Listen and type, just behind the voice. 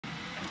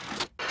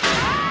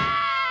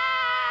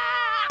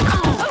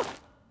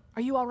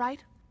Are you all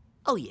right?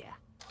 Oh, yeah.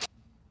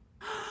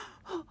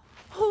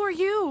 Who are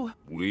you?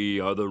 We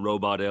are the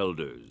robot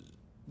elders.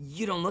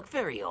 You don't look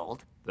very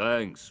old.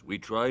 Thanks. We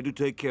try to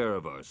take care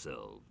of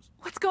ourselves.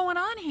 What's going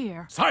on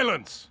here?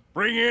 Silence!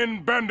 Bring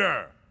in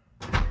Bender!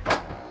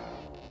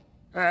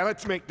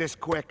 Let's make this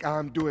quick.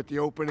 I'm due at the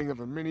opening of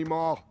a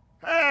mini-mall.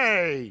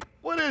 Hey!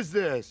 What is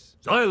this?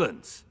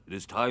 Silence! It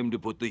is time to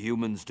put the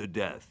humans to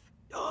death.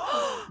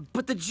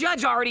 But the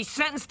judge already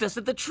sentenced us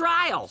at the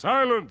trial.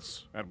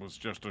 Silence! That was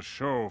just a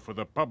show for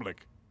the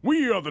public.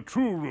 We are the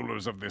true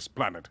rulers of this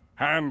planet,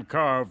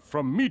 hand-carved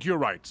from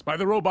meteorites by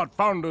the robot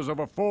founders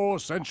over 4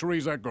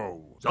 centuries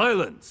ago.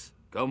 Silence!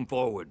 Come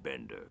forward,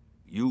 Bender.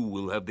 You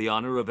will have the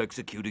honor of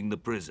executing the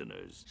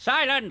prisoners.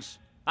 Silence!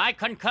 I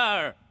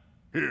concur.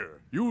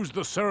 Here, use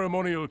the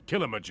ceremonial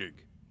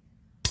kill-em-a-jig.